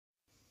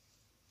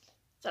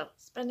So,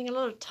 spending a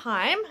lot of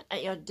time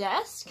at your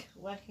desk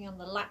working on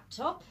the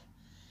laptop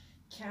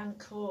can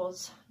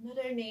cause not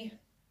only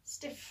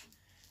stiff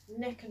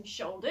neck and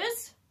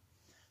shoulders,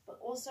 but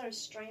also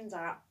strains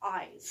our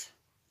eyes.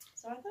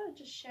 So I thought I'd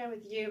just share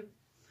with you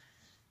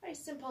a very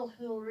simple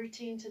little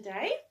routine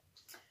today,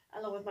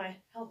 along with my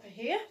helper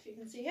here, if you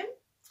can see him,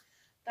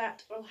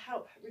 that will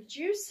help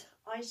reduce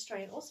eye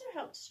strain, also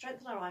help to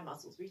strengthen our eye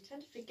muscles. We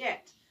tend to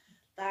forget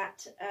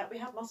that we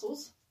have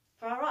muscles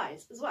for our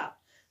eyes as well.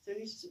 So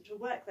we need to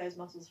work those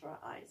muscles for our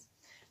eyes.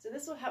 So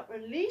this will help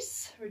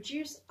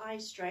reduce eye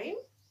strain,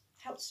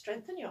 help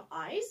strengthen your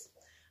eyes,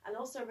 and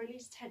also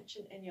release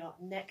tension in your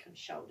neck and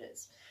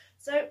shoulders.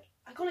 So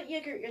I call it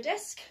yoga at your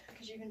desk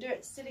because you can do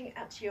it sitting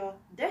at your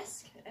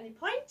desk at any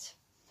point.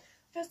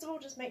 First of all,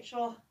 just make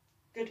sure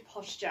good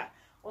posture.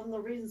 One of the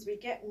reasons we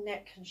get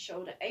neck and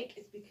shoulder ache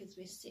is because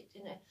we sit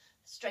in a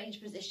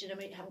strange position and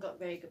we haven't got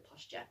very good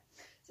posture.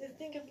 So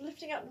think of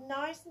lifting up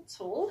nice and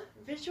tall,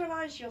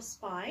 visualize your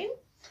spine,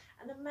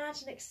 and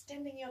imagine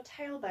extending your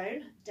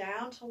tailbone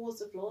down towards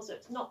the floor so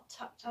it's not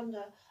tucked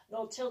under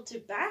nor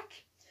tilted back.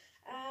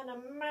 And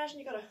imagine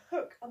you've got a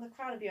hook on the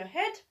crown of your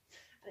head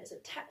and it's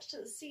attached to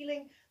the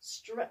ceiling,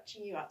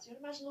 stretching you up. So you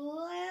imagine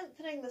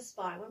lengthening the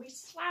spine. When we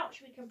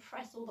slouch, we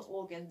compress all the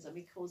organs and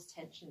we cause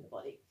tension in the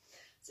body.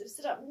 So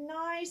sit up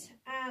nice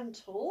and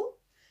tall.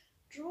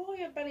 Draw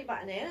your belly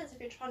button in as if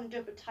you're trying to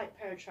do up a tight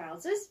pair of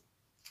trousers.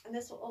 And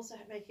this will also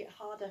make it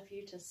harder for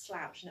you to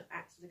slouch, and it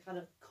acts as a kind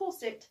of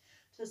corset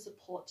to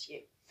support you.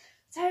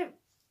 So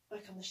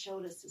work on the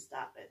shoulders to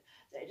start with.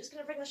 So you're just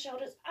going to bring the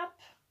shoulders up,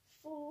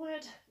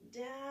 forward,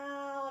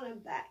 down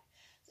and back.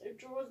 So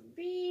draw as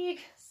big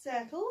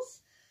circles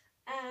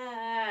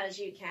as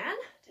you can,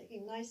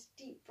 taking nice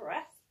deep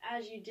breaths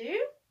as you do.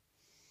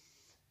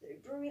 So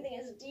breathing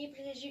as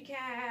deeply as you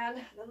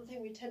can. Another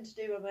thing we tend to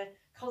do when we're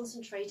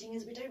concentrating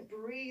is we don't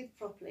breathe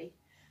properly.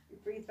 We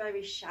breathe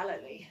very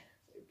shallowly.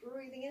 So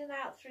breathing in and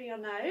out through your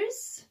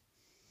nose.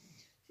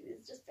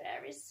 It's just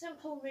very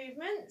simple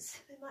movements.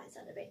 They might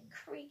sound a bit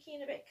creaky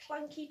and a bit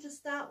clunky to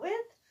start with,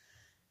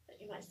 but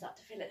you might start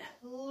to feel it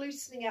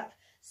loosening up.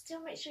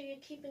 Still make sure you're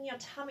keeping your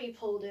tummy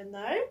pulled in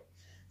though.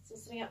 So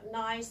sitting up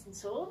nice and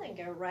tall, then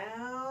go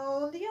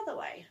round the other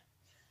way.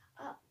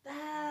 Up,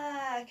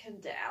 back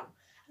and down.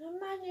 And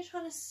imagine you're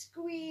trying to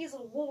squeeze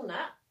a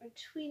walnut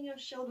between your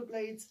shoulder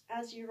blades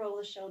as you roll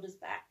the shoulders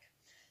back.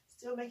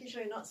 Still making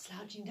sure you're not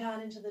slouching down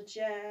into the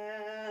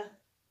chair.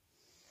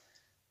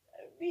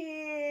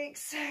 Big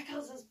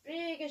circles, as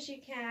big as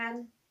you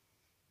can.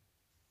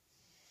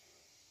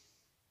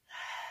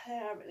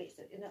 There, release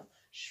it. Inhale,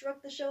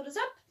 shrug the shoulders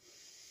up.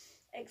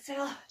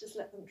 Exhale, just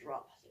let them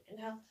drop. So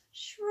inhale,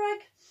 shrug.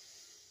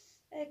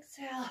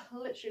 Exhale,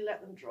 literally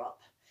let them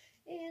drop.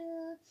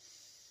 In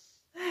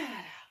and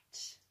out.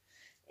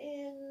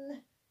 In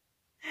and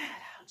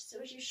out. So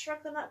as you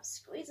shrug them up,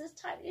 squeeze as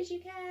tightly as you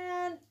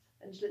can.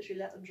 And just literally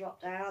let them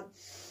drop down.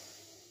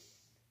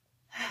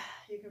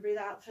 You can breathe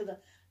out through the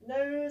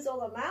nose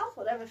or the mouth,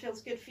 whatever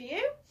feels good for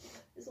you.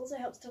 This also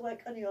helps to work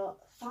on your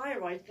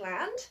thyroid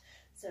gland,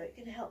 so it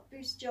can help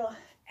boost your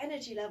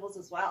energy levels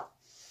as well.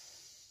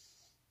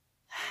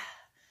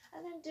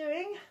 And then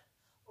doing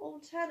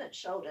alternate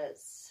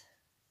shoulders.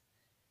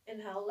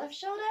 Inhale left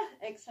shoulder,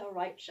 exhale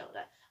right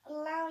shoulder.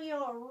 Allow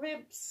your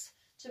ribs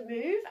to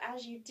move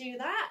as you do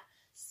that,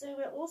 so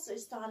we're also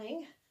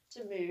starting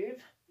to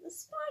move the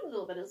spine a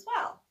little bit as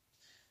well.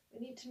 We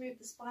need to move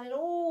the spine in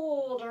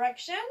all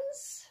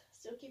directions.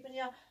 Still keeping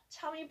your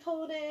tummy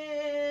pulled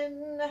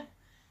in,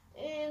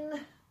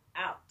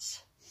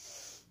 out.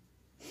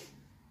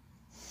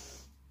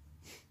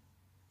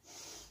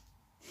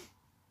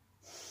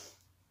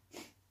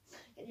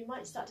 And you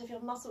might start to feel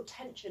muscle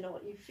tension, or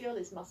what you feel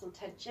is muscle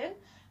tension,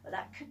 but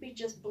that could be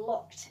just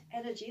blocked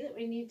energy that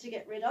we need to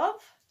get rid of.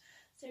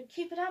 So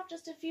keep it up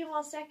just a few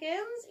more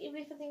seconds,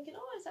 even if you're thinking,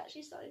 oh, it's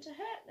actually starting to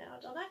hurt now,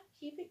 Donna.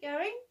 Keep it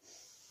going.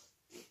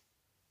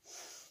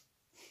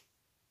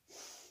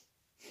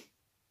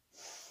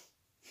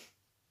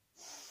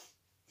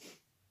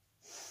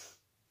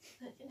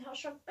 Inhale,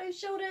 shrug both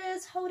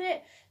shoulders, hold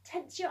it,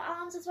 tense your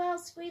arms as well,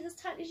 squeeze as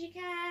tightly as you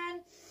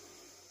can.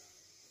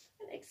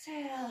 And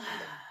exhale,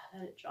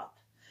 let it drop.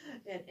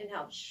 Then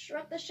inhale,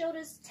 shrug the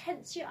shoulders,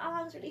 tense your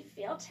arms, really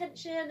feel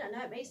tension. I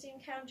know it may seem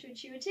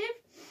counterintuitive.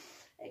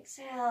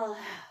 Exhale,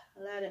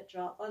 let it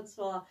drop. Once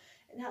more.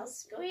 Inhale,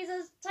 squeeze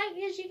as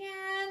tightly as you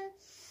can.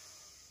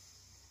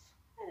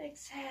 And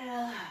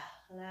exhale,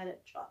 let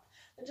it drop.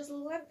 And just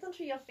lengthen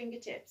through your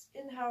fingertips.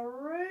 Inhale,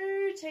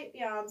 rotate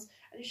the arms,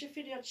 and you should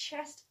feel your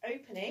chest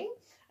opening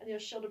and your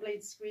shoulder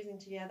blades squeezing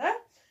together.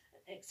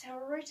 And exhale,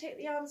 rotate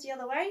the arms the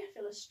other way.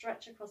 Feel a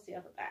stretch across the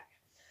other back.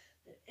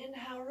 Then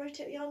inhale,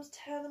 rotate the arms,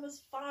 turn them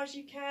as far as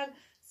you can.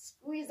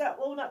 Squeeze that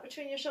walnut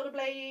between your shoulder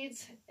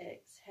blades.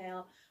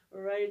 Exhale,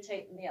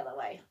 rotate them the other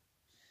way.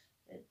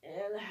 Then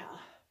inhale,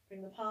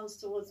 bring the palms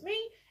towards me.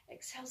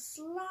 Exhale,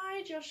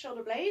 slide your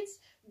shoulder blades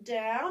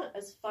down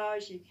as far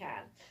as you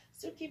can.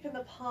 Still keeping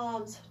the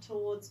palms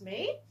towards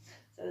me,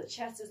 so the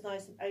chest is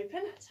nice and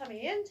open.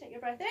 Tummy in, take your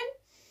breath in.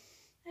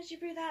 As you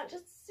breathe out,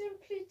 just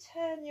simply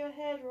turn your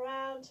head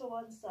round to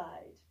one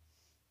side.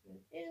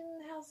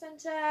 Inhale,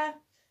 center.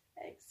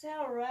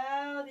 Exhale,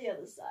 round the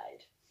other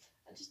side.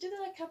 And just do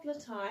that a couple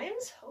of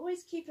times.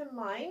 Always keep in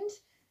mind,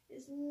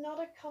 it's not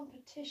a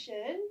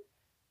competition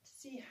to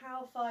see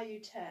how far you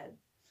turn.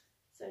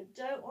 So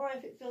don't worry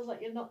if it feels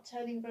like you're not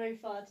turning very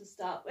far to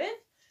start with.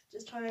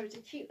 Just try to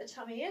keep the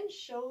tummy in,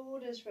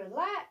 shoulders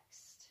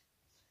relaxed.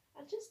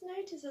 And just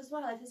notice as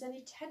well if there's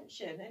any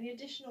tension, any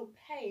additional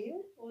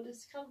pain or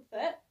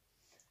discomfort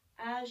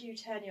as you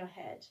turn your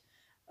head.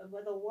 And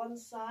whether one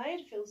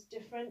side feels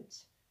different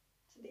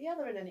to the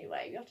other in any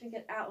way. You often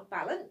get out of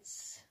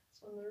balance.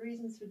 It's one of the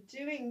reasons for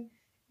doing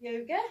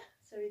yoga,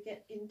 so we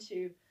get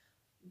into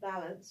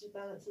balance. We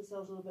balance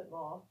ourselves a little bit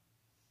more.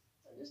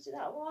 So just do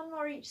that one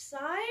more each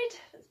side.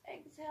 Let's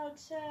exhale,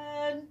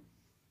 turn.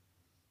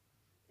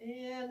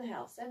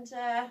 Inhale,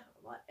 center.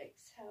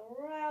 Exhale,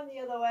 round the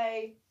other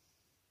way.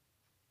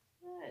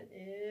 And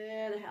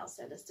inhale,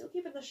 center. Still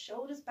keeping the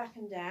shoulders back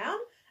and down.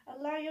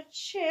 Allow your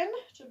chin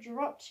to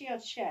drop to your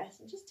chest.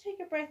 And just take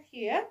a breath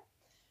here.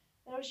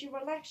 Now as you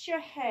relax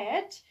your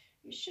head,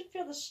 you should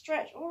feel the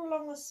stretch all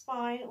along the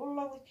spine, all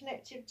along the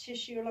connective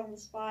tissue along the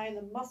spine,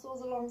 the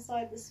muscles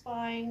alongside the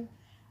spine.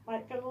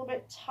 Might feel a little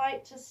bit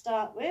tight to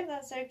start with.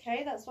 That's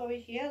okay. That's why we're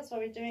here. That's why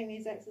we're doing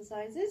these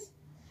exercises.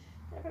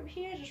 And from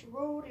here, just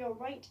roll your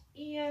right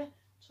ear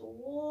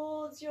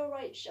towards your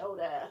right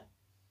shoulder.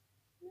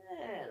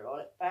 And roll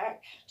it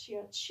back to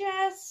your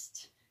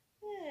chest.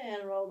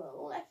 And roll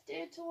the left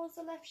ear towards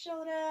the left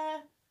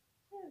shoulder.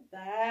 And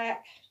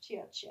back to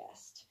your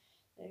chest.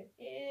 So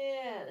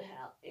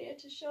inhale, ear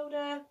to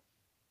shoulder.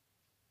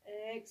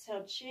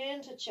 Exhale,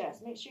 chin to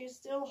chest. Make sure you're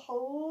still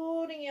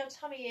holding your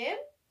tummy in.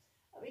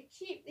 And we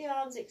keep the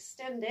arms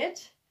extended.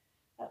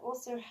 That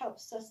also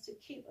helps us to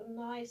keep a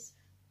nice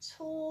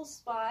tall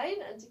spine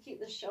and to keep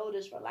the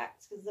shoulders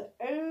relaxed, because the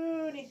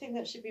only thing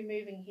that should be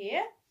moving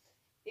here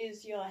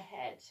is your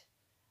head.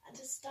 And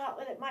to start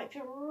with, it might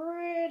feel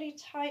really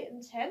tight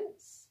and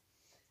tense,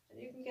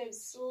 and you can go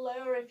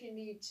slower if you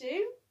need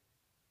to.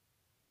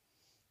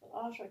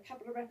 But after a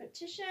couple of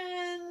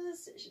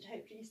repetitions, it should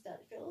hopefully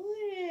start to feel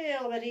a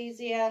little bit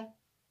easier.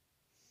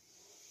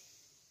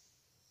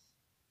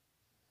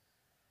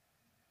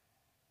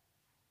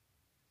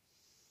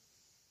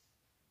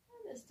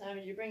 This time,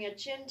 as you bring your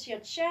chin to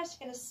your chest,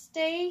 you're going to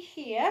stay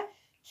here.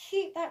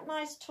 Keep that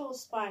nice tall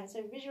spine.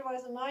 So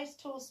visualize a nice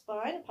tall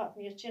spine, apart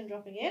from your chin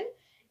dropping in.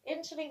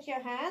 Interlink your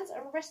hands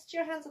and rest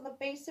your hands on the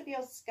base of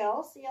your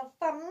skull. So your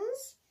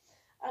thumbs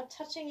are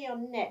touching your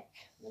neck,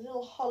 the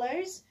little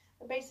hollows,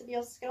 the base of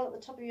your skull at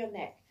the top of your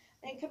neck.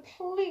 Then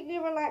completely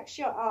relax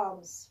your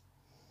arms.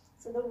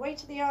 So the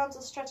weight of the arms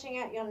are stretching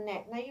out your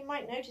neck. Now you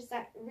might notice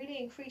that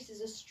really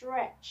increases a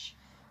stretch.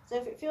 So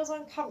if it feels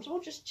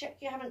uncomfortable, just check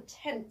you haven't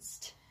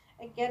tensed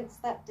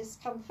against that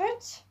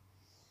discomfort.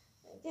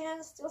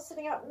 Again, still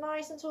sitting up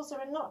nice and tall, so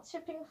we're not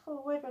tipping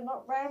forward, we're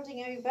not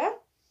rounding over.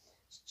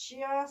 It's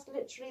just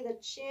literally the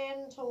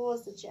chin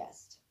towards the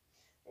chest.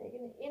 And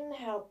you're going to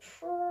inhale,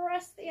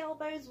 press the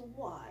elbows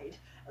wide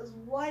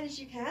as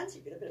you can, so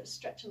you get a bit of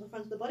stretch on the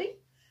front of the body.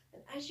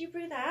 And as you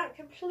breathe out,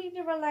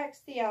 completely relax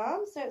the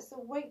arms, so it's the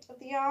weight of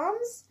the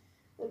arms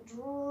that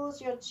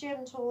draws your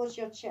chin towards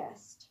your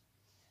chest.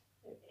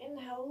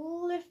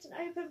 Inhale, lift and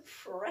open,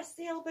 press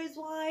the elbows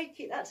wide,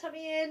 keep that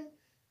tummy in.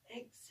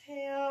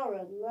 Exhale,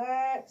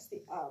 relax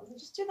the arms. And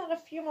just do that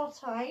a few more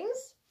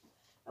times.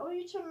 I want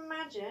you to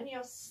imagine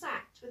you're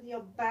sat with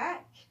your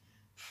back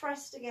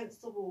pressed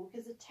against the wall,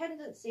 because the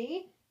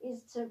tendency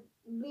is to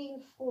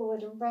lean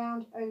forward and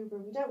round over.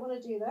 We don't want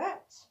to do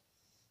that.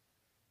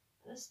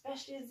 And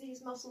especially as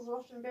these muscles are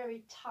often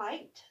very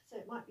tight, so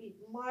it might be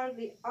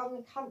mildly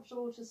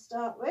uncomfortable to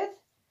start with.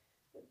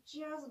 But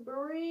just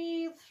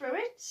breathe through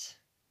it.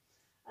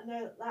 I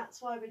know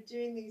that's why we're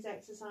doing these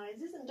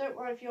exercises, and don't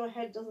worry if your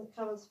head doesn't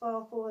come as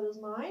far forward as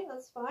mine,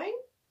 that's fine.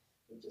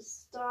 We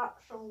just start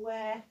from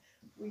where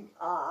we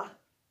are.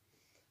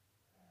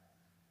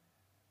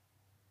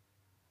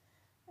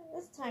 And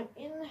this time,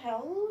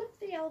 inhale, lift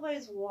the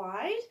elbows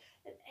wide,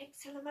 and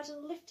exhale,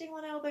 imagine lifting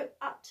one elbow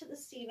up to the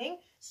ceiling.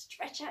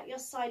 Stretch out your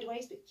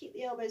sideways, but keep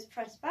the elbows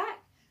pressed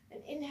back.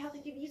 And inhale,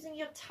 think of using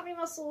your tummy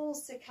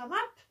muscles to come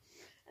up.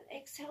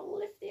 Exhale,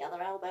 lift the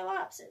other elbow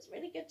up. So it's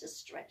really good to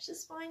stretch the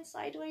spine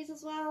sideways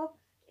as well.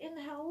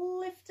 Inhale,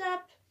 lift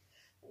up.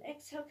 And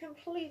exhale,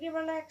 completely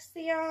relax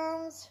the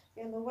arms.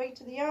 Again, the weight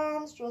of the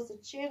arms draws the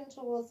chin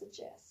towards the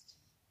chest.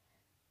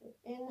 And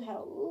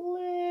inhale,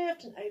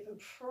 lift and open.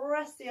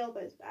 Press the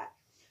elbows back.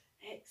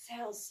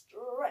 Exhale,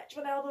 stretch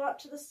one elbow up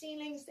to the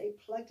ceiling. Stay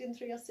plugged in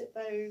through your sit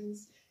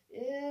bones.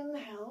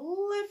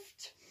 Inhale,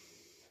 lift.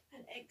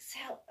 And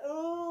exhale,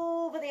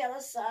 over the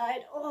other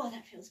side. Oh,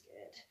 that feels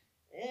good.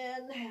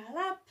 Inhale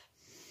up,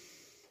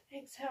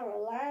 exhale,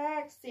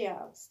 relax the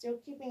arms, still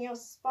keeping your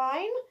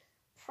spine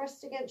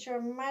pressed against your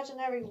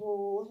imaginary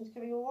wall. There's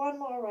going to be one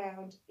more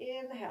round.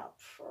 Inhale,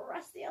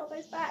 press the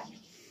elbows back.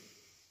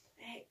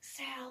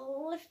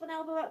 Exhale, lift one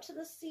elbow up to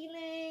the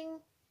ceiling.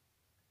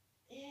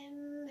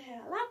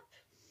 Inhale up.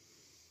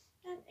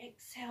 And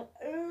exhale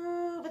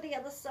over the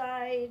other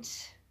side.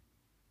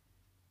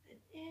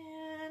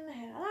 And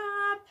inhale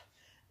up.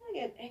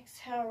 Again,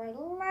 exhale,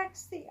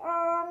 relax the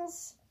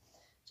arms.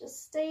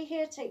 Just stay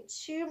here, take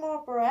 2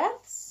 more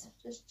breaths.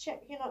 Just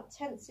check you're not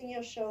tensing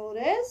your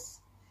shoulders.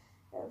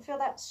 And feel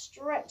that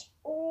stretch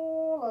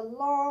all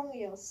along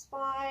your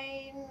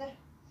spine.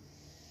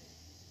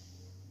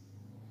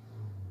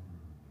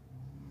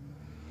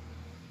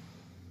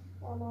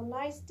 One more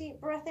nice deep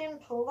breath in,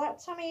 pull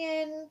that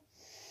tummy in.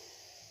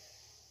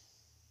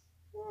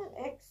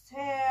 And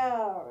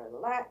exhale,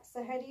 relax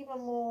the head even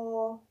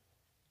more.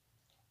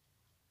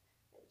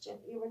 And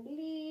gently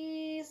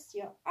release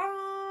your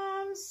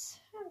arms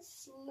and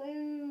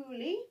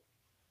slowly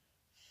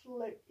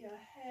float your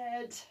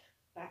head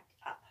back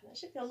up. And that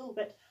should feel a little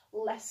bit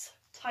less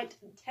tight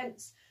and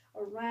tense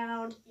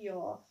around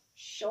your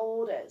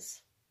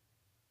shoulders.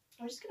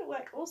 I'm just going to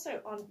work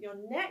also on your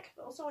neck,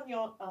 but also on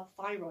your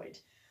thyroid,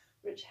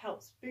 which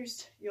helps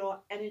boost your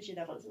energy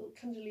level. It's a little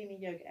Kundalini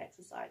yoga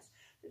exercise.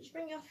 So just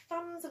bring your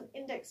thumbs and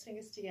index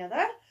fingers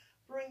together.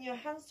 Bring your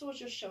hands towards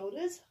your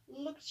shoulders.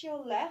 Look to your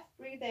left.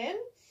 Breathe in.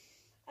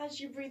 As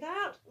you breathe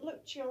out,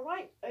 look to your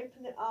right.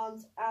 Open the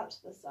arms out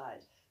to the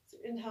side. So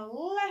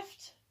inhale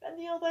left, bend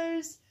the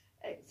elbows.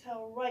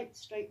 Exhale right,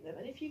 straighten them.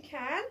 And if you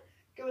can,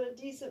 go at a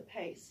decent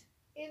pace.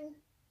 In,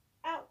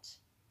 out,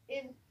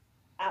 in,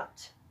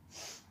 out.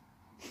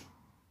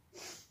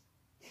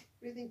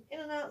 Breathing in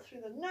and out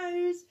through the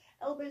nose.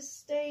 Elbows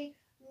stay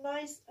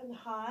nice and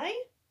high.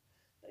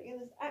 Again,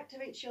 this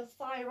activates your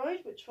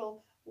thyroid, which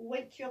will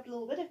wake you up a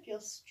little bit if you're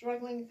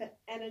struggling for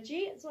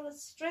energy, as well as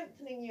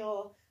strengthening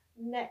your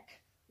neck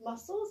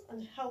muscles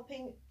and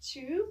helping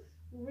to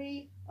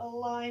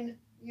realign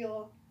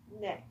your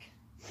neck.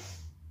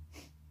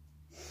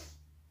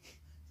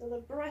 So the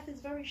breath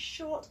is very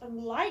short and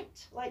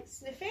light, like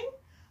sniffing,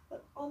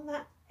 but on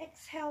that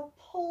exhale,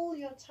 pull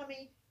your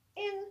tummy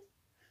in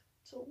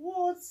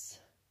towards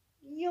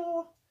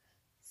your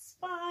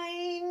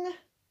spine.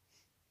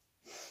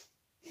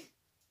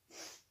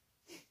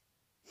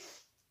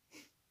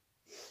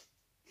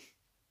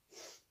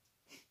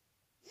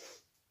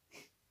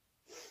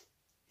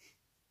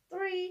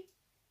 Three,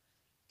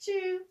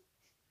 two,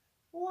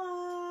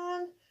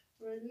 one.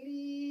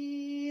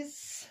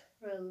 Release.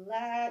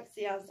 Relax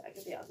the arms,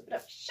 give the arms a bit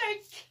of a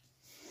shake.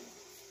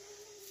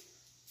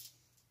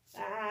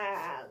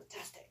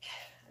 Fantastic.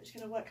 I'm just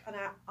going to work on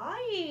our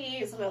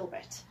eyes a little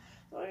bit.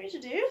 So what I want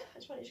you to do, I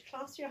just want you to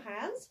clasp your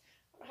hands,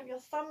 have your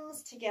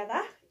thumbs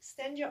together,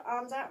 extend your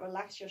arms out,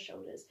 relax your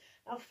shoulders.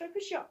 Now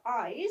focus your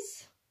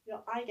eyes,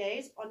 your eye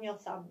gaze on your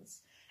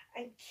thumbs,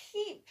 and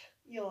keep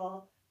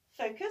your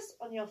focus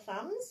on your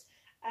thumbs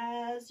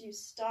as you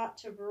start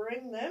to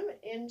bring them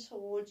in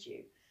towards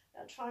you.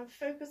 Now try and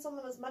focus on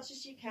them as much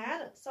as you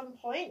can. At some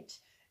point,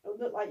 it will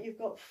look like you've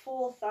got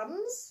 4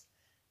 thumbs.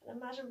 And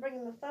imagine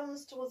bringing the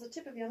thumbs towards the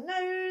tip of your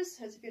nose,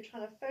 as if you're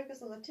trying to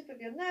focus on the tip of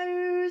your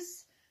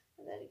nose.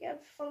 And then again,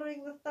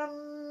 following the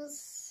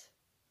thumbs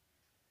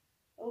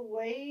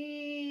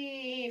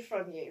away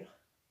from you.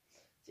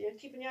 So you're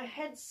keeping your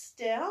head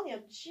still. You're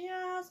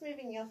just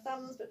moving your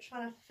thumbs, but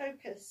trying to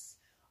focus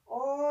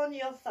on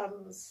your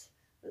thumbs.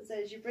 So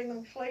as you bring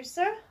them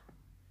closer,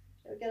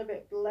 it'll get a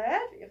bit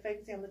blurred, but you're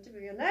focusing on the tip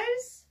of your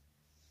nose.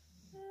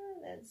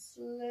 And then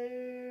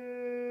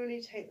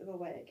slowly take them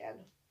away again.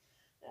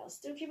 Now,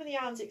 still keeping the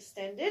arms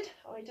extended,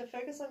 I want you to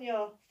focus on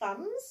your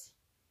thumbs,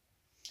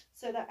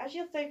 so that as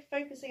you're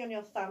focusing on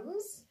your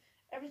thumbs,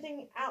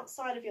 everything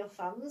outside of your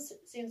thumbs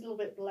seems a little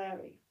bit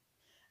blurry.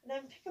 And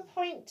then pick a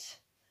point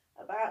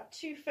about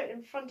 2 feet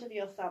in front of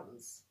your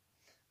thumbs.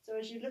 So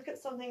as you look at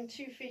something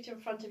 2 feet in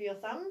front of your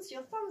thumbs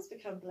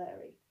become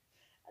blurry.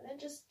 And then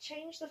just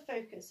change the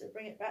focus. So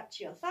bring it back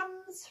to your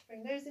thumbs,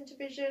 bring those into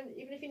vision.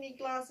 Even if you need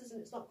glasses and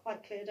it's not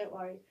quite clear, don't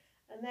worry.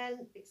 And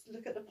then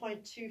look at the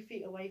point 2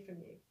 feet away from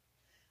you.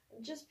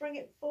 And just bring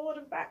it forward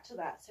and back to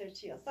that. So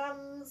to your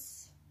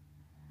thumbs,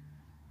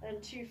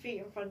 and 2 feet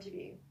in front of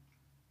you.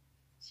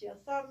 To your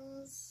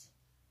thumbs,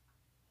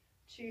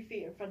 2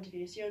 feet in front of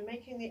you. So you're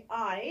making the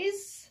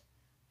eyes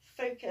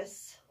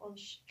focus on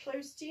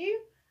close to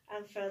you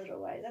and further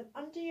away. Then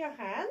under your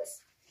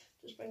hands,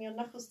 just bring your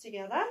knuckles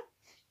together.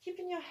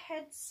 Keeping your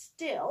head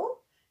still,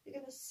 you're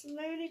going to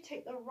slowly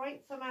take the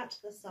right thumb out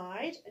to the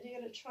side and you're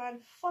going to try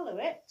and follow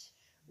it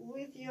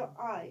with your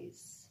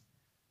eyes.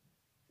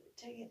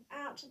 Take it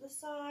out to the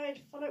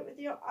side, follow it with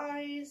your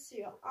eyes, so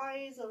your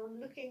eyes are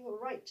looking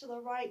right to the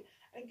right,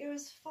 and go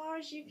as far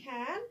as you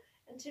can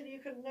until you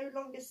can no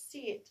longer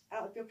see it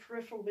out of your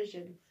peripheral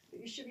vision.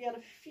 But you should be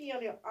able to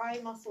feel your eye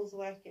muscles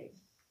working.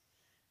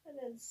 And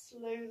then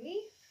slowly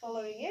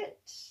following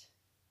it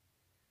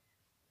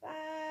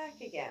back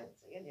again.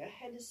 So again, your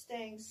head is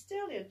staying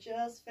still, you're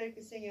just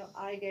focusing your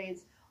eye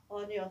gaze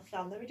on your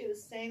thumb. Then we do the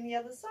same the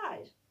other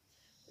side.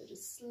 So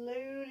just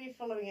slowly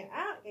following it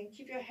out. Again,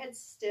 keep your head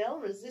still,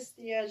 resist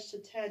the urge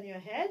to turn your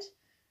head.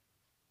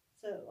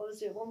 So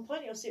obviously at one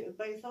point you'll see it with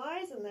both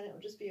eyes, and then it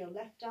will just be your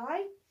left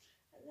eye.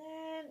 And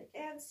then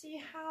again,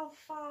 see how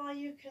far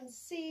you can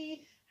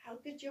see, how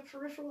good your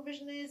peripheral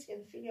vision is. You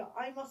can feel your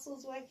eye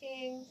muscles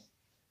working.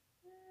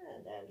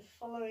 And then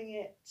following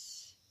it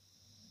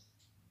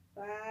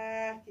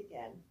back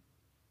again.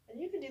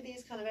 And you can do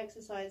these kind of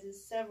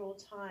exercises several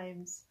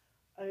times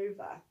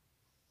over.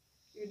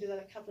 You can do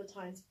that a couple of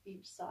times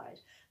each side.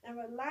 Now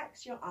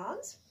relax your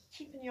arms,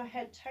 keeping your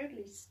head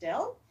totally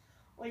still.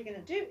 All you're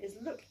going to do is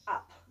look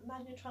up.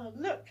 Imagine you're trying to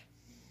look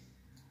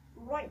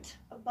right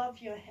above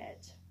your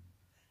head.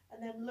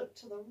 And then look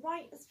to the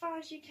right as far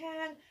as you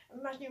can.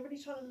 Imagine you're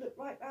really trying to look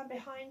right round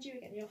behind you.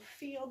 Again, you'll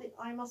feel the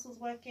eye muscles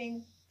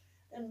working.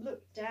 Then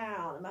look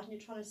down. Imagine you're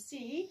trying to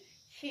see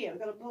here. We've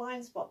got a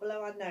blind spot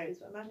below our nose,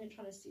 but imagine you're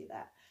trying to see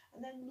that.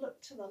 And then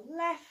look to the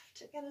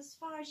left, again, as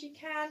far as you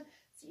can.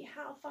 See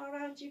how far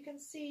around you can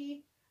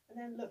see. And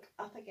then look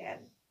up again.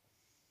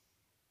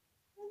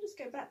 And just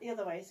go back the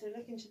other way. So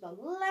looking to the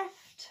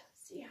left,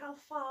 see how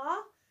far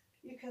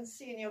you can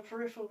see in your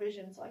peripheral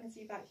vision. So I can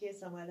see back here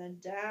somewhere. Then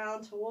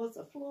down towards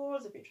the floor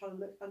as if you're trying to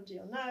look under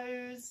your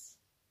nose.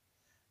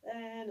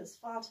 Then as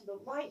far to the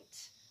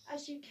right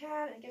as you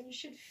can. Again, you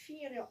should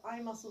feel your eye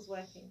muscles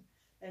working.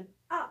 Then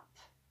up.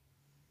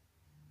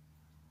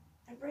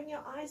 And bring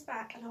your eyes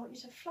back, and I want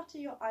you to flutter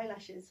your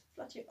eyelashes,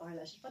 flutter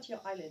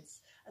your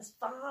eyelids as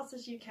fast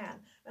as you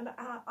can.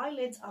 Remember, our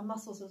eyelids are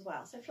muscles as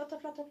well. So flutter,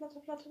 flutter, flutter,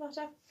 flutter,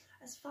 flutter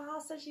as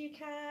fast as you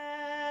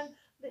can.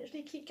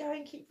 Literally keep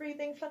going, keep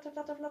breathing, flutter,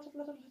 flutter, flutter,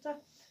 flutter, flutter.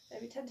 So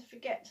we tend to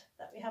forget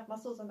that we have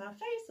muscles on our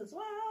face as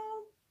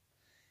well.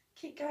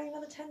 Keep going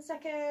another 10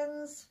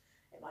 seconds.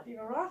 It might be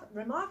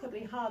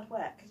remarkably hard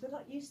work because we're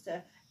not used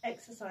to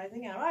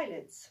exercising our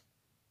eyelids.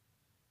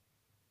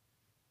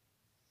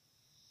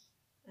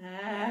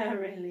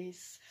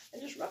 Release.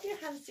 And just rub your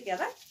hands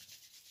together.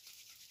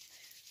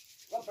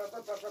 Rub, rub,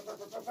 rub, rub, rub, rub,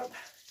 rub, rub.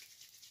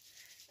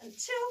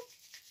 Until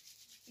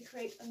you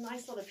create a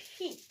nice lot of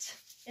heat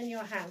in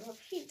your hands, a lot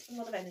of heat and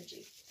a lot of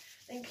energy.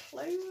 Then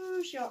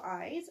close your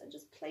eyes and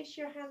just place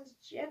your hands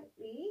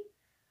gently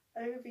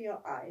over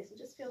your eyes and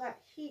just feel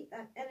that heat,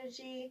 that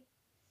energy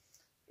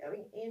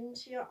going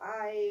into your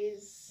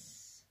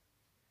eyes,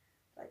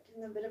 like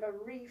giving them a bit of a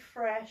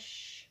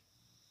refresh.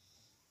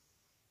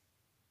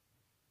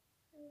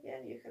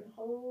 Again, you can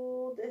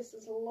hold this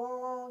as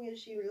long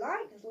as you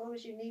like, as long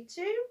as you need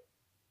to.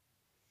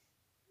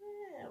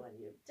 And when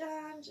you're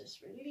done,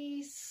 just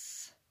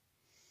release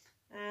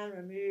and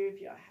remove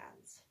your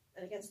hands.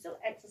 And again, still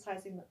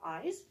exercising the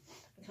eyes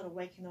and kind of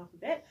waking up a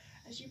bit.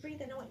 As you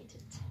breathe in, I want you to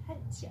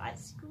tense your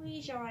eyes,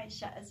 squeeze your eyes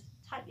shut as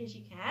tightly as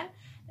you can.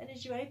 Then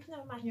as you open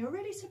them, imagine you're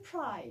really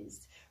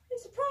surprised,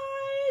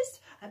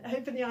 and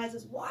open the eyes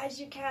as wide as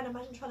you can.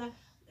 Imagine trying to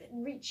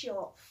reach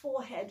your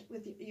forehead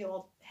with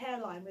your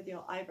hairline with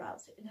your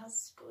eyebrows. And now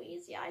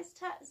squeeze the eyes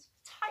as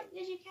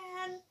tightly as you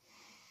can.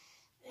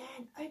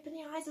 Then open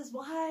the eyes as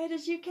wide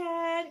as you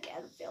can.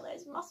 Again, feel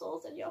those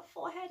muscles in your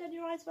forehead and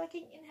your eyes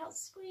working. Inhale,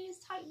 squeeze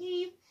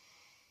tightly.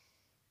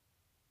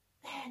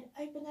 Then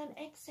open and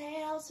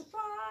exhale,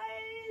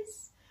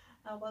 surprise.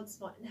 Once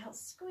more, inhale,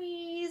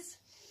 squeeze.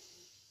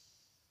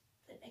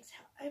 Then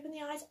exhale, open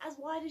the eyes as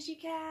wide as you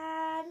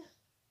can.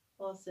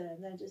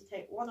 Awesome. Then just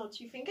take 1 or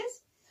 2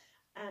 fingers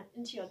and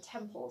into your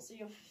temples. So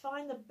you'll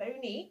find the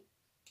bony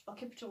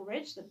occipital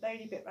ridge, the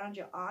bony bit around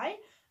your eye,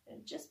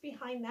 and just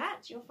behind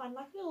that you'll find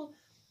like a little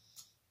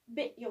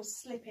bit you'll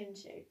slip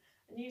into.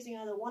 And using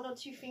either 1 or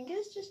 2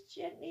 fingers, just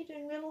gently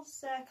doing little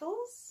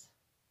circles.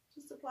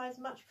 Just apply as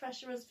much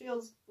pressure as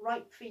feels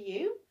right for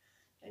you.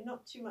 Okay,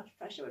 not too much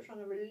pressure. We're trying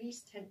to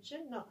release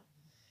tension, not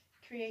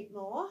create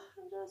more.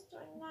 And just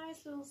doing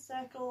nice little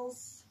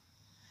circles.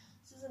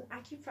 This is an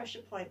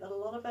acupressure point that a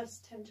lot of us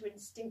tend to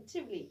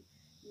instinctively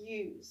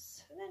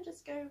use. And then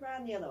just go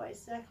around the other way,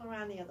 circle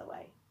around the other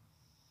way.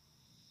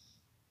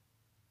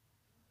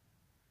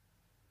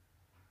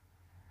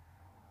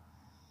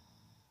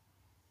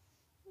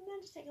 And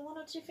then just taking 1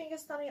 or 2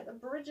 fingers, starting at the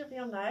bridge of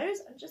your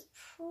nose, and just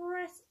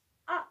press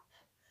up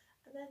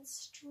and then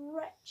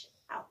stretch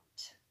out.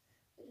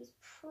 So just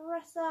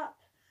press up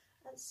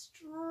and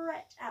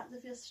stretch out as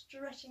if you're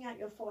stretching out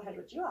your forehead,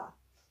 which you are.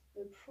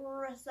 So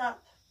press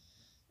up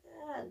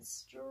and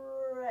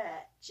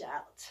stretch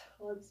out.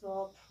 Once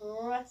more,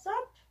 press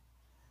up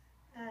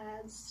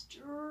and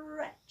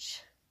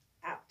stretch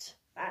out.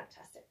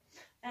 Fantastic.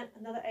 And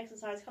another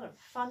exercise, kind of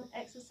fun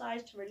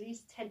exercise to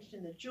release tension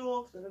in the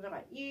jaw, because I don't know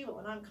about you, but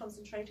when I'm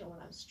concentrating or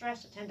when I'm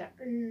stressed, I tend to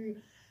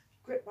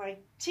grip my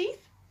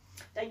teeth.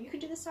 Now you can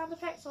do the sound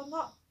effects or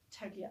not,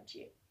 totally up to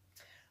you.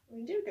 What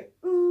we do, go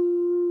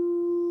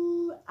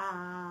ooh,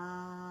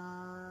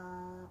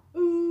 ah,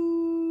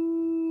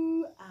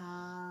 ooh,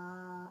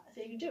 ah.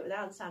 So you can do it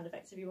without the sound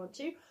effects if you want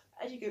to.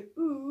 As you go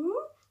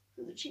ooh,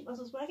 so the cheek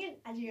muscles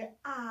working. As you go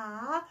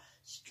ah,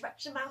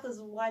 stretch the mouth as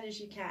wide as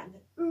you can.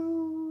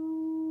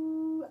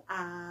 Ooh,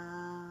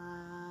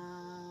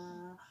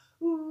 ah,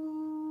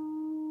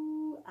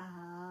 ooh,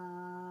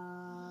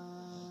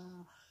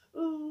 ah,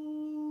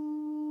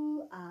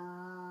 ooh,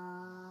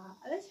 ah.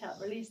 And this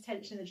helps release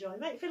tension in the jaw. You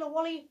might feel a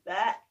wally,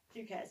 but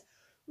who cares?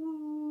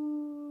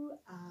 Ooh,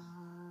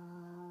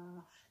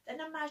 ah. Then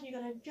imagine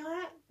you've got a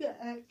giant bit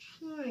of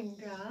chewing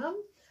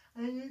gum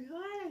and you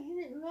try to get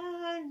it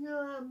round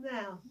your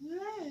mouth.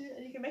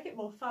 And you can make it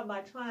more fun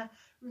by trying to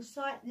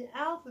recite the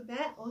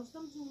alphabet or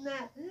something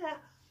like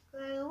that.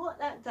 And what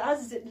that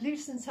does is it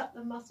loosens up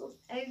the muscles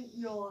in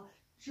your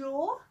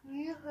jaw.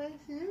 You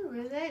have to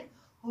really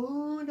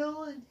hold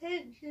all the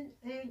tension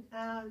in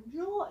our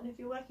jaw. And if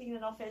you're working in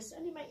an office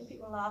and you're making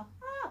people laugh,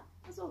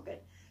 that's all good.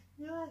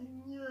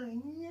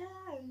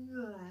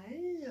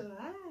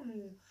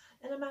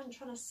 And imagine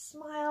trying to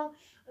smile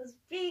as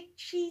big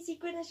cheesy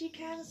grin as you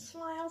can.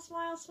 Smile,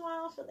 smile,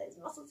 smile. Feel those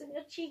muscles in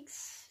your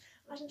cheeks.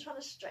 Imagine trying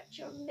to stretch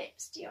your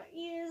lips to your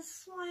ears.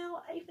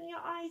 Smile, open your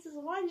eyes as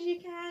wide as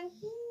you can.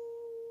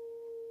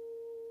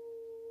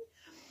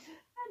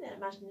 And then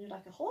imagine you're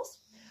like a horse.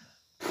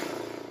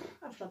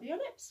 And flub your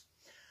lips.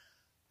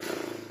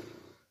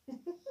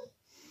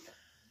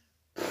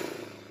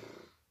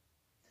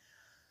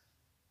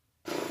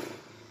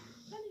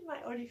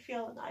 Already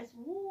feel a nice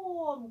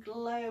warm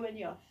glow in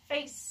your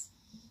face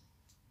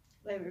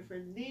where we've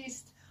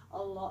released a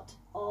lot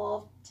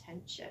of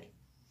tension.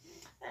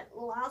 And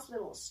last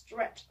little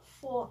stretch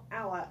for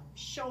our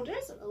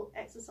shoulders, a little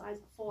exercise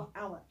for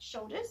our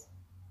shoulders.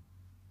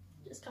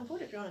 Just come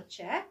forward if you're on a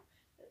chair.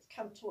 Let's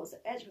come towards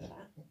the edge with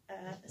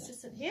our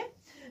assistant here.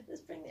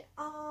 Just bring the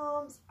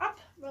arms up,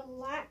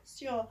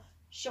 relax your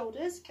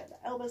shoulders, keep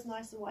the elbows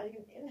nice and wide.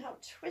 You can inhale,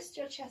 twist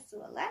your chest to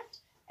the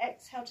left.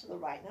 Exhale to the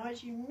right. Now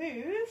as you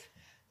move,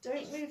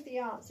 don't move the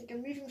arms. So you're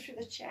moving through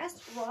the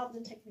chest rather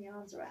than taking the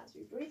arms around. So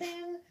you breathe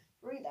in,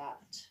 breathe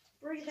out,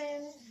 breathe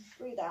in,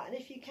 breathe out. And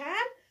if you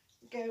can,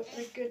 go at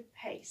a good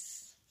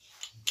pace.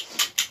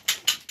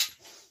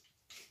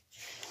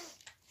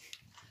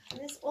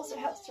 And this also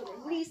helps to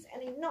release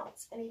any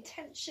knots, any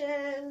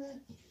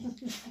tension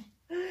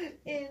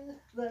in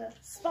the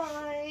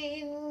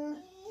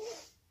spine.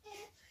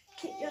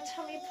 Keep your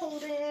tummy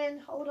pulled in.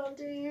 Hold on,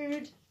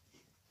 dude.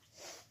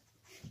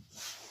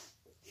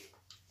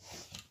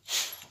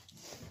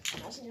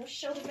 Imagine your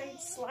shoulder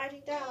blades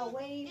sliding down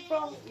away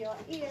from your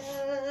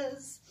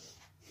ears.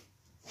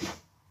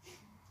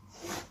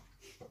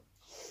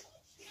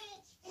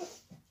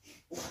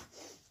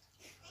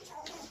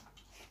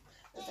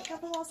 Just a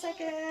couple more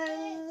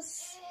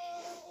seconds.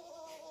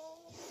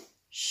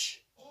 Shh.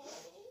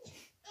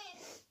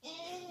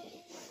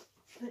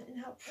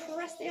 Inhale,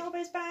 press the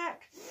elbows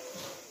back.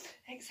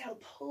 Exhale,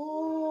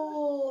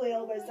 pull the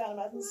elbows down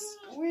and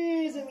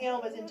squeezing the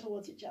elbows in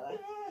towards each other.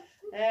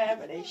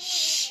 Everybody,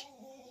 shh.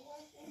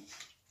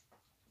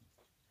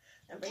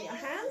 And bring your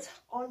hands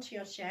onto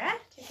your chair.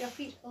 Take your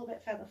feet a little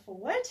bit further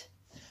forward.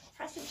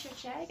 Press into your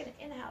chair. You're going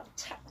to inhale,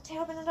 tap the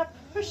tailbone under,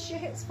 push your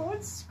hips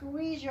forward,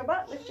 squeeze your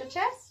butt, lift your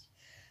chest.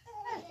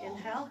 And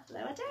inhale,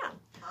 lower down.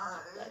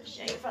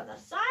 Shake from the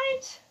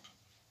side.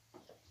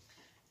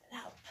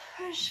 Now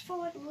push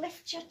forward,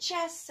 lift your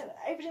chest. So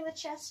opening the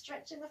chest,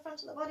 stretching the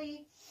front of the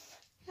body.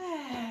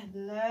 And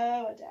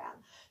lower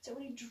down. So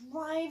when you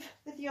drive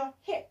with your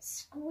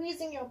hips,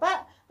 squeezing your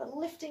butt, but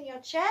lifting your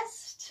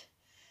chest.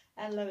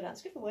 And lower down.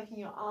 It's good for working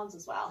your arms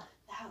as well.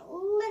 Now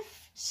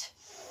lift.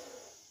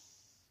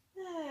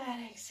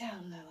 And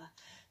exhale, lower.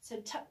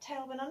 So tuck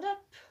tailbone under,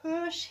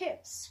 push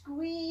hips,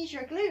 squeeze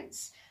your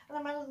glutes. And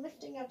imagine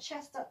lifting your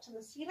chest up to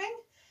the ceiling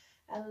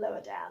and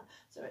lower down.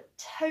 So it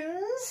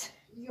tones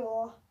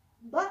your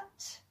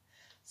butt,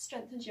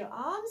 strengthens your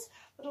arms,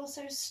 but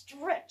also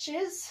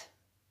stretches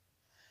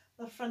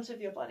the front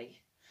of your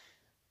body.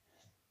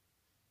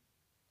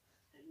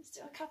 Let's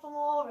do a couple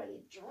more.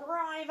 Really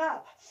drive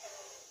up.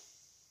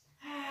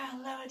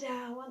 Lower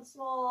down once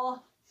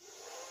more.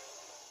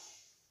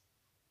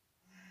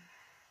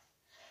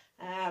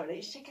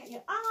 Release, check out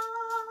your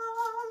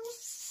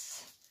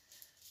arms.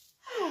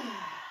 And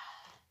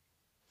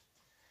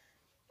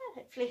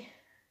hopefully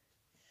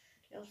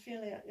you'll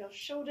feel your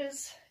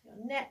shoulders, your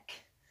neck,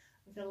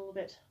 feel a little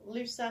bit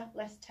looser,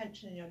 less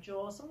tension in your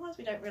jaw. Sometimes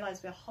we don't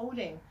realise we're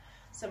holding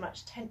so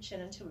much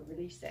tension until we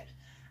release it.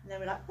 And then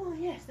we're like, oh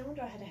yes, no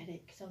wonder I had a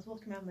headache because I was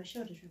walking around my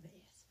shoulders for a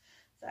bit.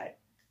 So I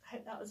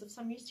hope that was of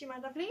some use to you, my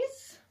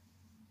lovelies.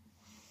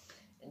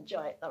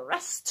 Enjoy the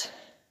rest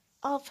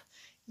of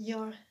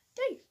your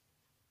day.